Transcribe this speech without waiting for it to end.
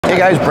Hey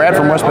guys, Brad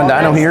from West Bend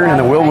Dyno here in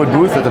the Willwood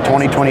booth at the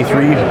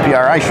 2023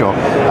 PRI show.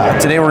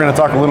 Today we're going to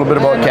talk a little bit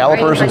about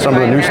calipers and some of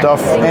the new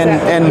stuff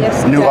and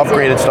new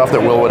upgraded stuff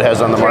that Willwood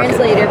has on the market.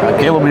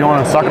 Caleb, you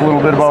want to talk a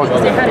little bit about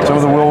some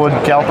of the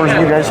Willwood calipers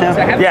that you guys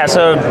have? Yeah,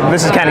 so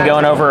this is kind of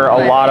going over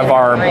a lot of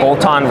our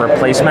bolt-on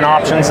replacement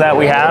options that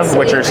we have,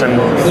 which are some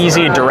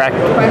easy direct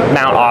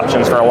mount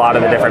options for a lot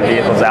of the different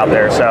vehicles out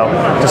there. So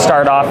to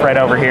start off right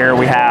over here,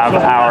 we have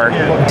our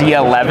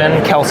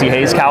D11 Kelsey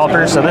Hayes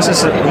calipers. So this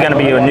is going to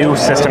be a new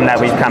system that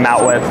we've come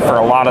out with for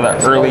a lot of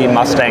the early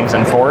Mustangs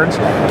and Fords.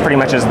 Pretty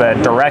much is the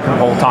direct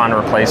bolt-on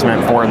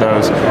replacement for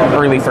those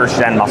early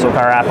first-gen muscle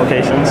car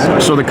applications.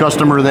 So the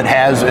customer that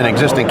has an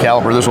existing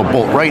caliper, this will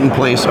bolt right in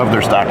place of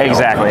their stock caliper.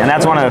 Exactly, and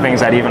that's one of the things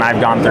that even I've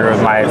gone through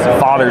with my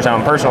father's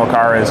own personal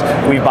car is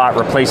we've bought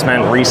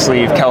replacement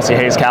re-sleeve Kelsey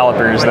Hayes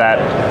calipers that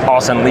all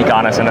of a sudden leak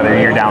on us another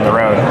year down the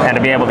road. And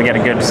to be able to get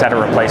a good set of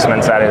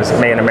replacements that is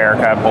made in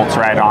America, bolts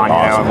right on,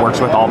 awesome. You know, it works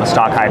with all the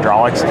stock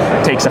hydraulics,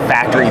 takes a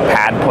factory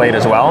pad plate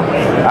as well.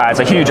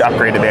 It's a huge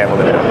upgrade to be able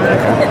to do.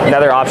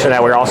 Another option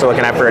that we're also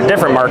looking at for a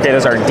different market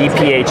is our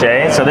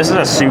DPHA. So this is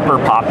a super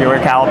popular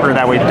caliper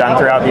that we've done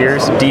throughout the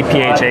years.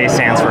 DPHA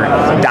stands for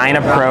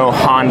Dyna Pro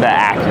Honda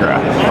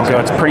Acura. So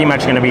it's pretty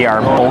much going to be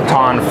our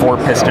bolt-on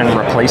 4-piston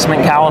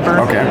replacement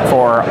caliper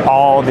for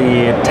all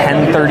the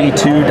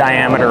 1032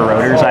 diameter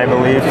rotors, I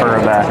believe,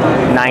 for the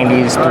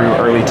 90s through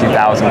early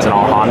 2000s in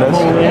all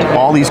Hondas.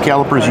 All these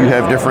calipers, you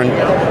have different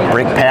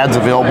brake pads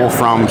available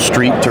from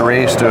street to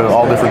race to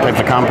all different types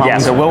of compounds? Yeah,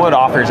 so Willwood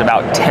offers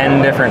about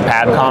 10 different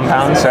pad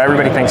compounds. So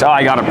everybody thinks, oh,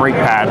 I got a brake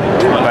pad,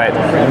 but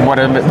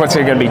what's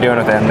it going to be doing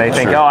with it? And they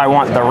think, oh, I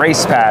want the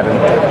race pad.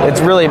 And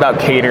it's really about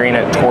catering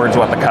it towards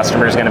what the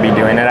customer is going to be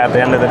doing it at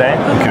the end of the day.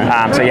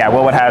 So yeah,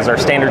 Willwood has our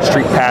standard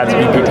street pads,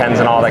 BP10s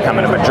and all that come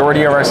in a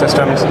majority of our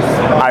systems.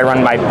 I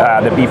run my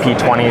the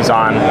BP20s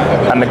on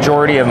a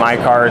majority of my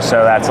cars,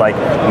 so that's like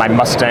my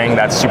Mustang,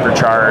 that's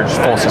supercharged,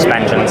 full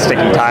suspension,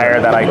 sticky tire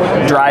that I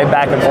drive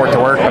back and forth to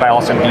work, but I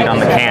also beat on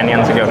the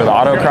canyons and go to the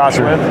autocross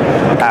with.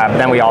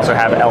 Then we also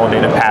have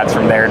elevated pads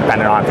from there,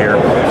 depending on if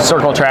you're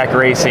circle track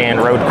racing,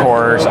 road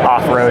course,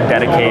 off-road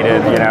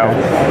dedicated, you know.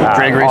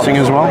 Drag racing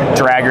as well?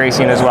 Drag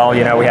racing as well.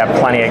 You know, we have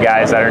plenty of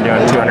guys that are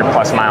doing 200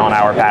 plus mile an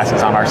hour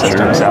passes on our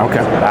system. So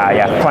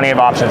yeah, plenty of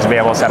options to be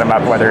able to set them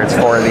up, whether it's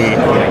for the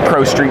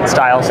pro street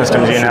style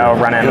systems, you know,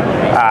 running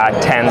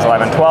 10s,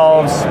 11,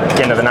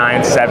 12s, into the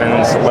 9s,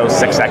 7s, low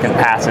 6-second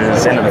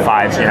passes, into the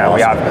 5s, you know.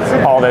 We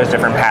have all those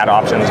different pad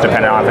options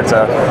depending on if it's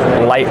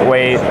a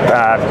lightweight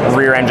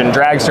rear engine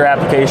dragster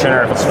application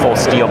or if it's full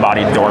steel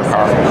body door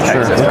car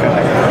type system.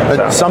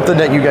 But something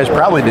that you guys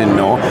probably didn't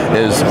know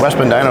is West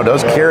Bend Dyno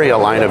does carry a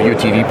line of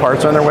UTV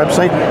parts on their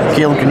website.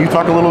 Caleb, can you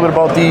talk a little bit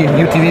about the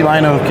UTV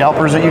line of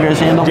calipers that you guys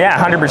handle?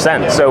 Yeah,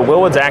 100%. So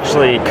Willwood's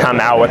actually come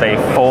out with a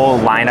full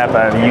lineup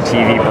of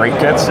UTV brake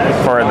kits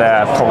for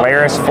the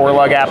Polaris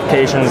 4-lug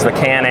applications, the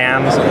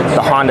Can-Ams,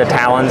 the Honda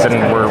Talons,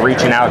 and we're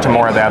reaching out to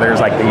more of the others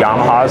like the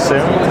Yamahas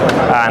soon,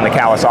 and the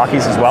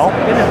Kawasaki's as well.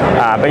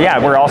 But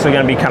yeah, we're also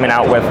going to be coming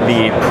out with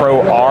the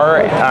Pro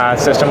R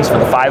systems for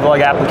the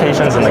 5-lug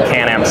applications and the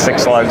Can-Am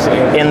 6-lugs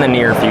in the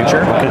near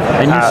future.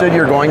 And you said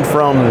you're going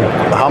from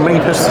how many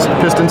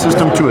piston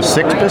system to a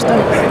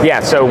 6-piston? Yeah,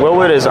 so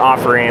Willwood is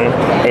offering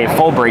a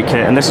full brake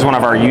kit, and this is one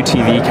of our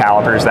UTV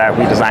calipers that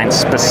we designed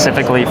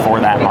specifically for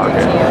that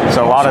market.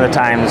 So a lot of the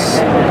times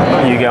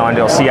you go and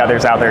you'll see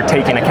others out there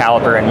taking a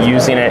caliper and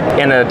using it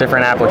in a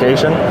different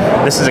application.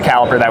 This is a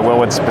caliper that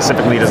Willwood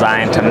specifically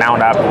designed to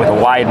mount up with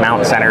wide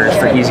mount centers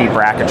for easy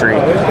bracketry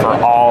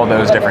for all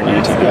those different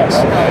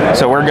UTVs.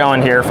 So we're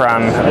going here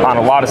from, on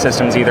a lot of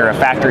systems, either a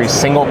factory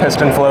single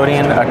piston floating,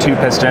 a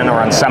 2-piston,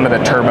 or on some of the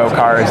turbo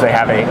cars, they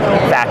have a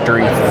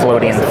factory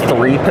floating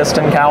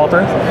 3-piston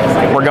caliper.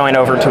 We're going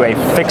over to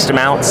a fixed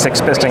mount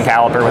 6-piston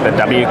caliper with a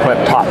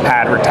W-clip top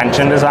pad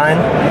retention design.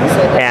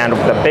 And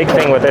the big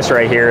thing with this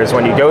right here is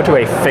when you go to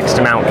a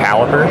fixed mount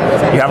caliper,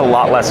 you have a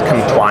lot less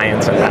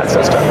compliance in that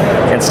system.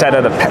 Instead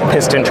of the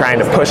piston trying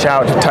to push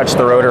out to touch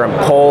the rotor and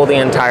pull the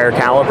entire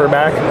caliper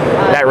back,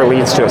 that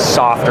leads to a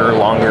softer,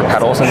 longer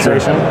pedal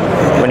sensation.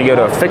 When you go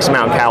to a fixed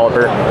mount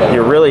caliper,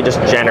 you're really just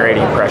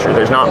generating pressure.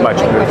 There's not much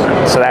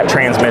movement. So that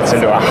transmits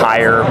into a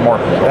higher, more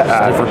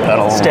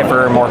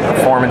stiffer, more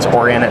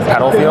performance-oriented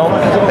pedal feel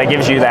that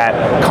gives you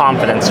that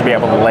confidence to be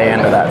able to lay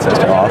into that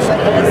system.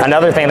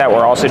 Another thing that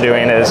we're also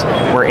doing is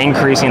we're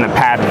increasing the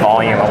pad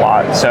volume a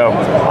lot. So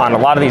on a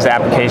lot of these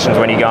applications,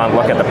 when you go and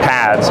look at the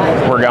pads,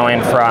 we're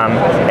going from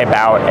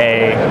about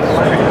a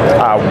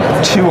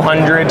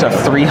 200 to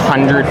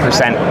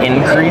 300%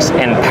 increase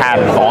in pad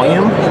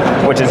volume,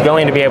 which is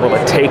going to be able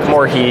to take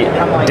more heat,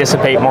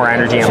 dissipate more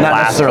energy, and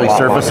not necessarily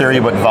surface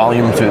area, but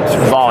volume to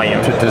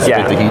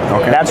dissipate the heat.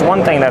 Okay. That's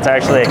one thing that's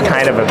actually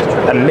kind of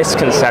a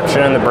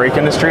misconception in the brake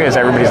industry is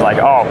everybody's like,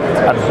 oh,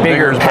 a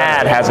bigger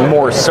pad has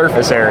more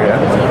surface area,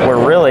 where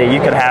really you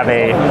could have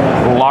a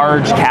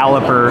large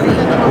caliper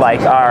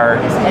like our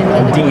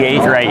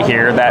D8 right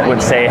here that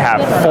would say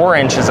have 4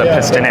 inches of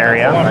piston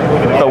area,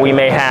 but we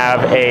may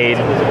have a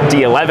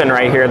D11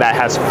 right here that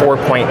has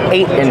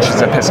 4.8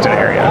 inches of piston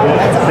area.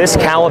 This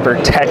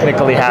caliper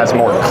technically has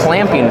more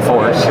clamping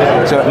force,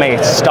 so it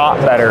may stop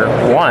better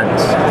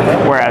once,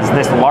 whereas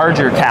this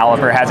larger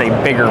caliper has a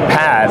bigger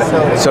pad,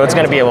 so it's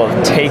going to be able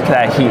to take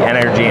that heat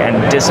energy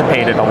and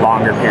dissipate it a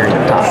longer period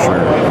of time. Sure.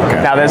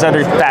 Okay. Now there's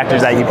other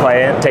factors that you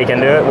take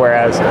into it,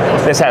 whereas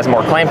this has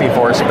more clamping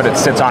force, but it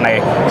sits on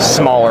a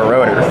smaller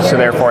rotor, so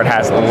therefore it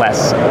has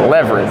less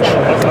leverage.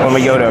 When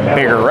we go to a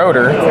bigger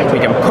rotor, we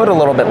can put a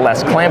little bit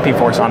less clamping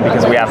force on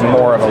because we have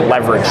more of a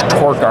leveraged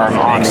torque arm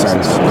on these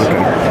systems.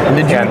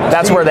 Okay.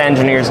 That's where the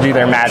engineers do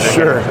their magic.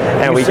 Sure.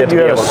 And we get to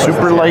you be have able a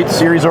super light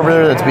series over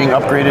there that's being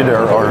upgraded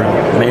or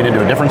made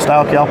into a different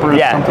style caliper?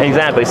 Yeah,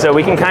 exactly. So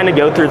we can kind of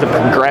go through the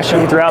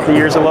progression throughout the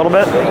years a little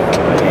bit.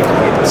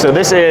 So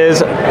this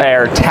is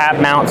our tab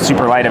mount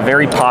super light, a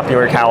very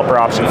popular caliper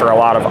option for a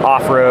lot of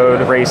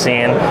off-road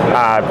racing,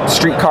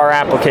 street car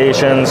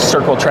applications,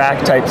 circle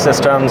track type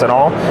systems and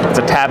all. It's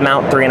a tab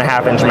mount,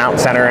 3.5-inch mount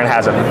center, and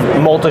has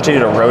a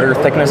multitude of rotor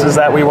thicknesses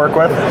that we work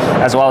with,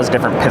 as well as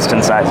different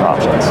piston size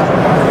options.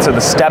 So the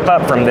step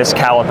up from this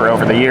caliper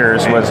over the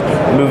years was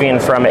moving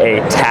from a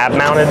tab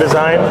mounted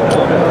design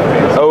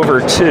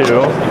over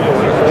to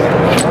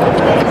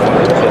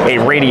a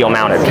radial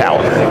mounted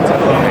caliper.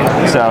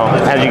 So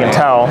as you can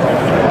tell,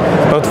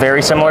 both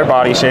very similar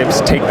body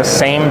shapes, take the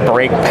same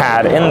brake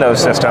pad in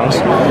those systems,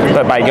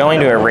 but by going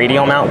to a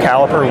radial mount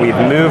caliper, we've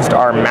moved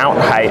our mount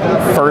height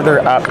further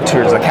up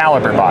towards the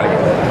caliper body.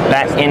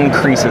 That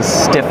increases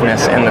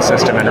stiffness in the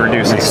system and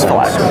reduces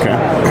flex.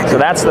 Okay. So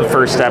that's the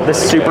first step.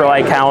 This super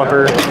light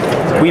caliper,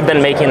 we've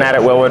been making that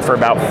at Willwood for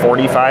about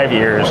 45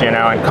 years, you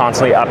know, and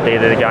constantly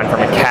updated it, going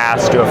from a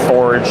cast to a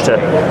forge to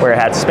where it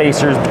had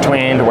spacers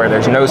between to where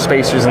there's no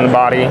spacers in the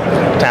body.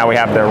 Now we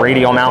have the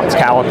radial mount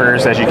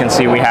calipers. As you can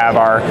see, we have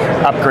our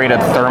upgraded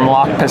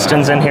thermlock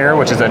pistons in here,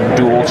 which is a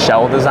dual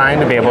shell design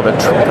to be able to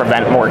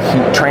prevent more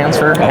heat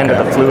transfer into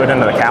the fluid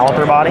into the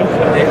caliper body.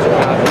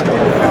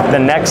 The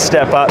next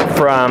step up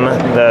from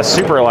the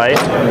Superlight,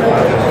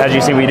 as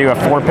you see, we do a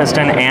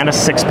 4-piston and a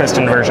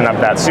 6-piston version of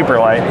that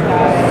Superlight.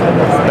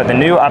 But the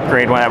new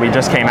upgrade one that we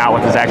just came out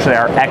with is actually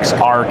our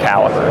XR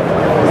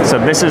caliper. So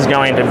this is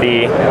going to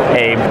be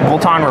a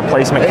bolt-on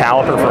replacement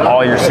caliper for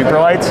all your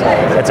Superlights.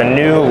 It's a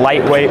new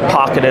lightweight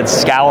pocketed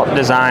scallop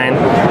design,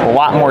 a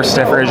lot more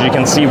stiffer. As you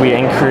can see, we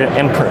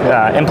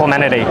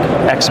implemented a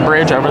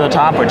X-bridge over the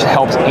top, which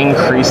helps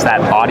increase that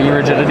body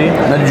rigidity.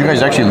 Now, did you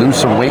guys actually lose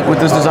some weight with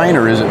this design,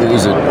 or is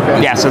it?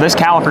 Yeah, so this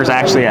caliper is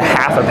actually a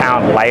half a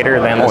pound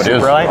lighter than the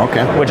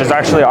Superlight, which is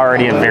actually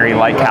already a very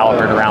light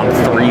caliper at around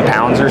 3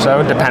 pounds or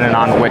so, depending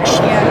on which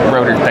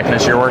rotor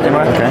thickness you're working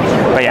with. Okay.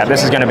 But yeah,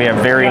 this is going to be a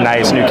very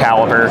nice new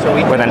caliper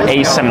with an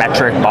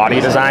asymmetric body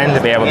design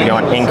to be able to go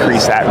and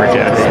increase that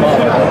rigidity.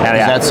 And,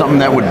 is that something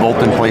that would bolt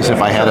in place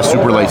if I had a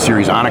Superlight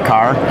series on a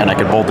car, and I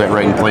could bolt that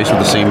right in place with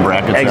the same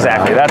brackets?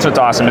 Exactly. That's what's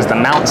awesome, is the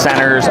mount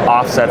centers,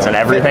 offsets, and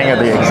everything are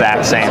the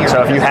exact same.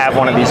 So if you have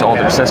one of these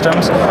older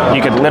systems,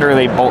 you could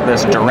literally bolt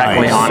this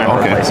directly on and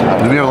replace it.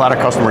 We have a lot of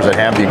customers that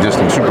have the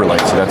existing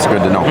Superlights, so that's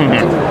good to know.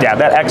 Yeah,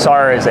 that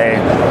XR is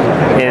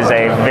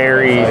a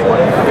very,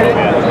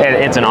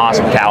 it's an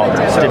awesome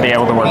caliper to be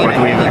able to work with.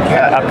 We've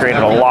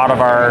upgraded a lot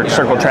of our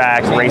circle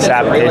track race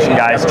application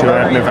guys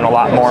to it, moving a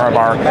lot more of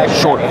our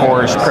short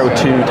course Pro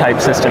 2 type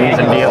systems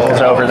and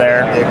vehicles over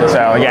there.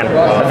 So again,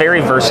 a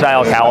very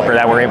versatile caliper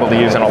that we're able to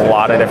use in a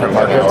lot of different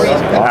markets.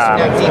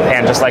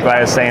 And just like what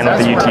I was saying with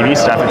the UTV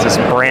stuff, it's this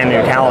brand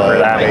new caliper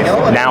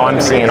that now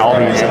I'm seeing all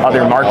these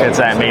other markets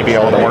that may be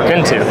able to work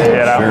into.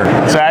 You know?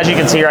 Sure. So as you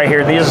can see right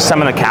here, these are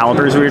some of the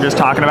calipers we were just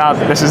talking about.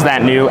 This is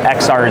that new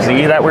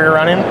XRZ that we were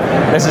running.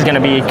 This is going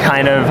to be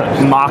kind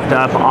of mocked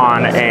up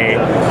on a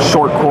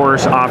short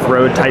course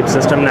off-road type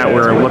system that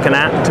we're looking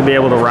at to be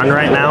able to run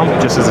right now,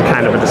 just as a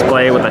kind of a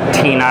display with a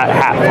T-nut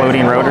hat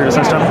floating rotor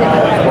system.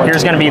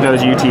 Here's going to be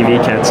those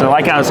UTV kits. So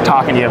like I was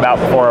talking to you about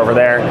before over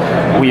there,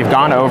 we've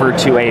gone over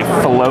to a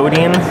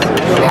floating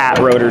hat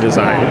rotor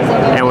design.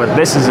 And what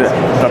this is,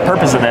 the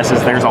purpose of this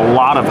is there's a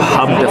lot of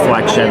hub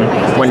deflection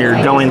when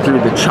you're going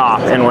through the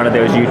chop in one of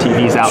those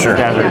UTVs out in the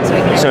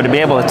desert. So to be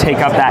able to take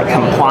up that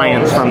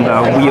compliance from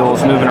the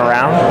wheels moving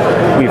around,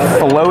 we've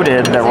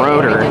floated the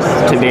rotor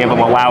to be able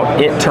to allow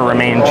it to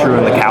remain true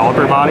in the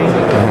caliper body,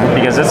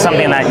 because it's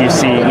something that you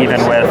see even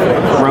with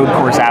road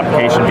course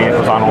application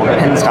vehicles on old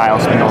pin style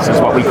spindles, is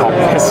what we call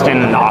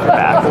piston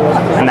knockback.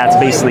 And that's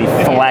basically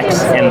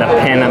flex in the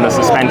pin and the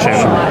suspension,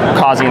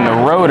 causing the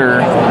rotor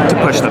to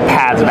push the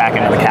pads back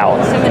into the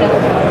caliper.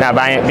 Now,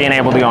 by being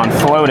able to go and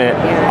float it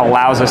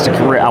allows us to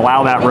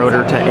allow that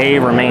rotor to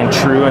remain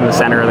true in the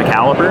center of the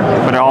caliper,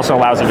 but it also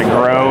allows it to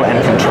grow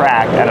and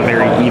contract at a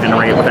very even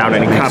rate without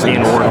any cupping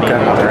or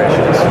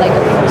alterations.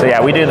 So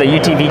yeah, we do the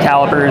UTV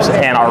calipers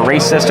and our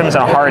race systems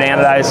in a hard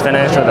anodized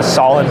finish with a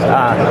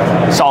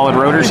solid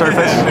rotor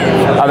surface.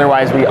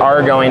 Otherwise, we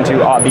are going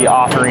to be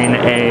offering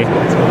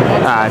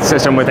a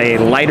system with a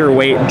lighter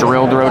weight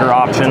drilled rotor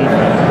option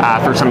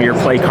for some of your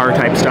play car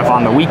type stuff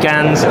on the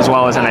weekends, as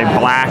well as in a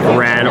black,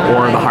 red,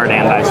 or the hard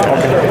anodized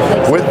finish.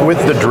 Okay.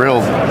 With the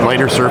drilled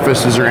lighter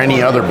surface, is there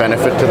any other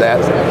benefit to that?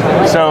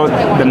 So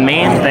the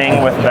main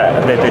thing with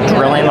the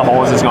drilling the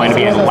holes is going to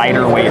be a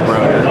lighter weight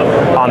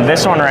rotor. On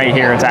this one right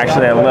here, it's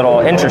actually a little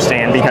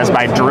interesting because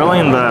by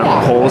drilling the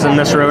holes in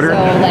this rotor,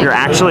 you're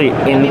actually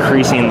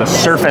increasing the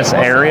surface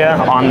area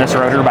on this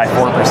rotor by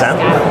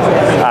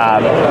 4%.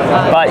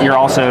 But you're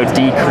also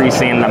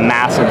decreasing the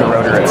mass of the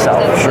rotor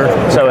itself. Sure.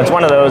 So it's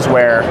one of those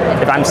where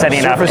if I'm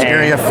setting up surface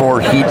area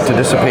for heat to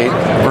dissipate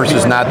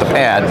versus not the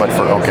pad, but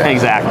for, okay.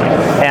 Exactly.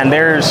 And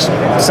there's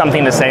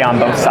something to say on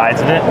both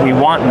sides of it. We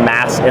want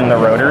mass in the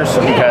rotors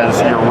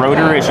because your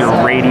rotor is your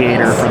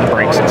radiator for the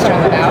brake system.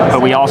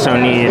 But we also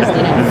need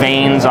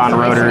vanes on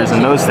rotors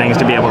and those things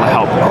to be able to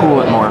help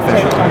cool it more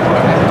efficiently.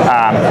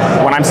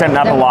 When I'm setting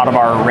up a lot of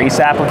our race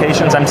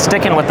applications, I'm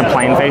sticking with the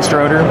plain-faced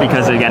rotor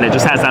because, again, it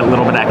just has that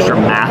little bit extra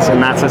mass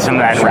in that system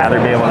that I'd rather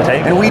be able to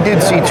take. And we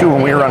did see, too,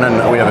 when we were running,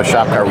 we have a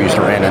shop car we used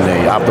to run in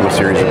the Optima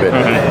series a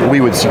bit,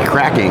 we would see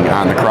cracking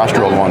on the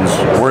cross-drilled ones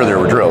where they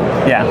were drilled.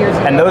 Yeah,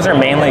 and those are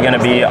mainly going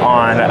to be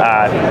on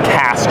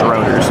cast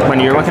rotors. When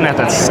you're looking at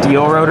the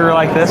steel rotor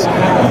like this,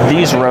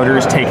 these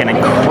rotors take an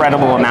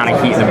incredible amount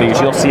of heat in the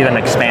beach. You'll see them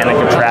expand and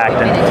contract,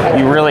 and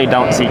you really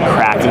don't see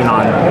cracking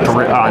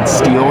on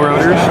steel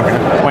rotors.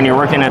 When you're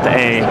working at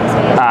a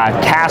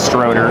cast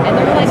rotor,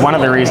 one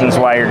of the reasons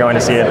why you're going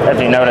to see it,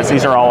 if you notice,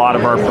 these are a lot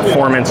of our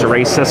performance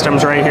race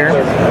systems right here.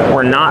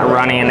 We're not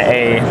running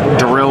a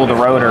drilled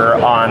rotor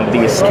on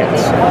these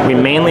kits. We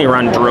mainly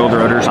run drilled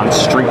rotors on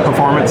street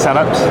performance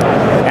setups,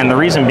 and the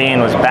reason being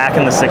was back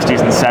in the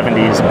 60s and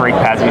 70s, brake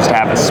pads used to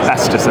have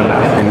asbestos in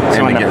them.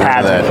 So when the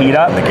pads would heat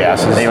up,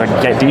 they would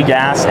get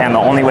degassed, and the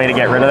only way to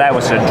get rid of that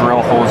was to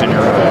drill holes in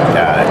your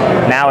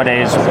rotor.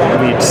 Nowadays,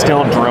 we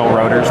still drill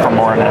rotors for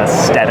more of an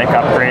aesthetic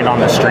upgrade on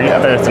the street,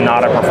 but it's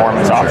not a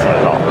performance option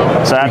at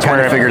all. So that's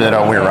where I figured that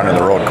out when we were running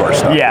the road course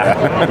stuff.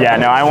 Yeah,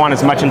 no, I want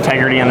as much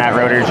integrity in that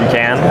rotor as you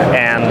can,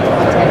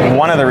 and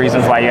one of the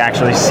reasons why you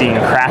actually see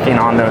cracking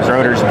on those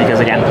rotors is because,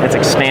 again, it's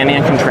expanding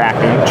and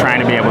contracting, trying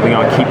to be able to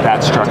go and keep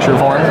that structure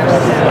formed.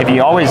 If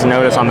you always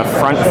notice on the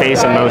front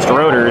face of most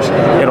rotors,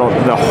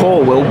 the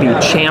hole will be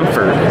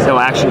chamfered. It'll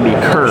actually be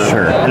curved,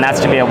 and that's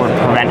to be able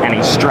to prevent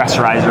any stress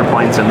riser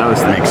points and those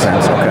things. Makes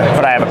sense, okay.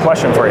 But I have a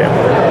question for you.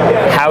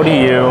 How do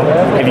you,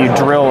 if you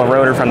drill a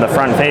rotor from the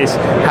front face,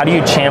 how do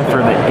you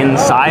chamfer the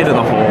inside of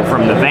the hole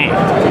from the vane?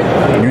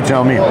 You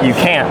tell me. You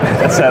can't.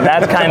 So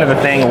that's kind of the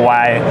thing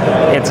why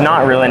it's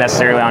not really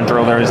necessarily on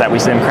drill rotors that we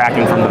see them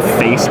cracking from the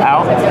face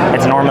out.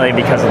 It's normally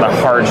because of the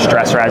hard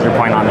stress riser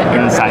point on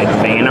the inside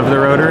vane of the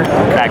rotor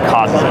that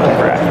causes it to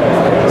crack.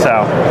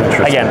 So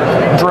again,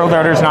 drill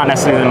rotor is not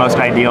necessarily the most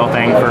ideal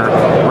thing for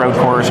road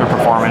course or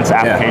performance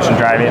application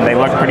driving. They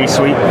look pretty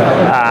sweet,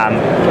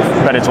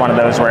 but it's one of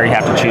those where you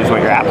have to choose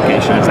what your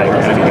application is that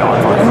you're going to be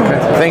going for. Okay.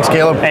 Thanks,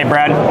 Caleb. Hey,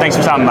 Brad. Thanks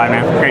for stopping by,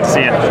 man. Great to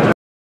see you.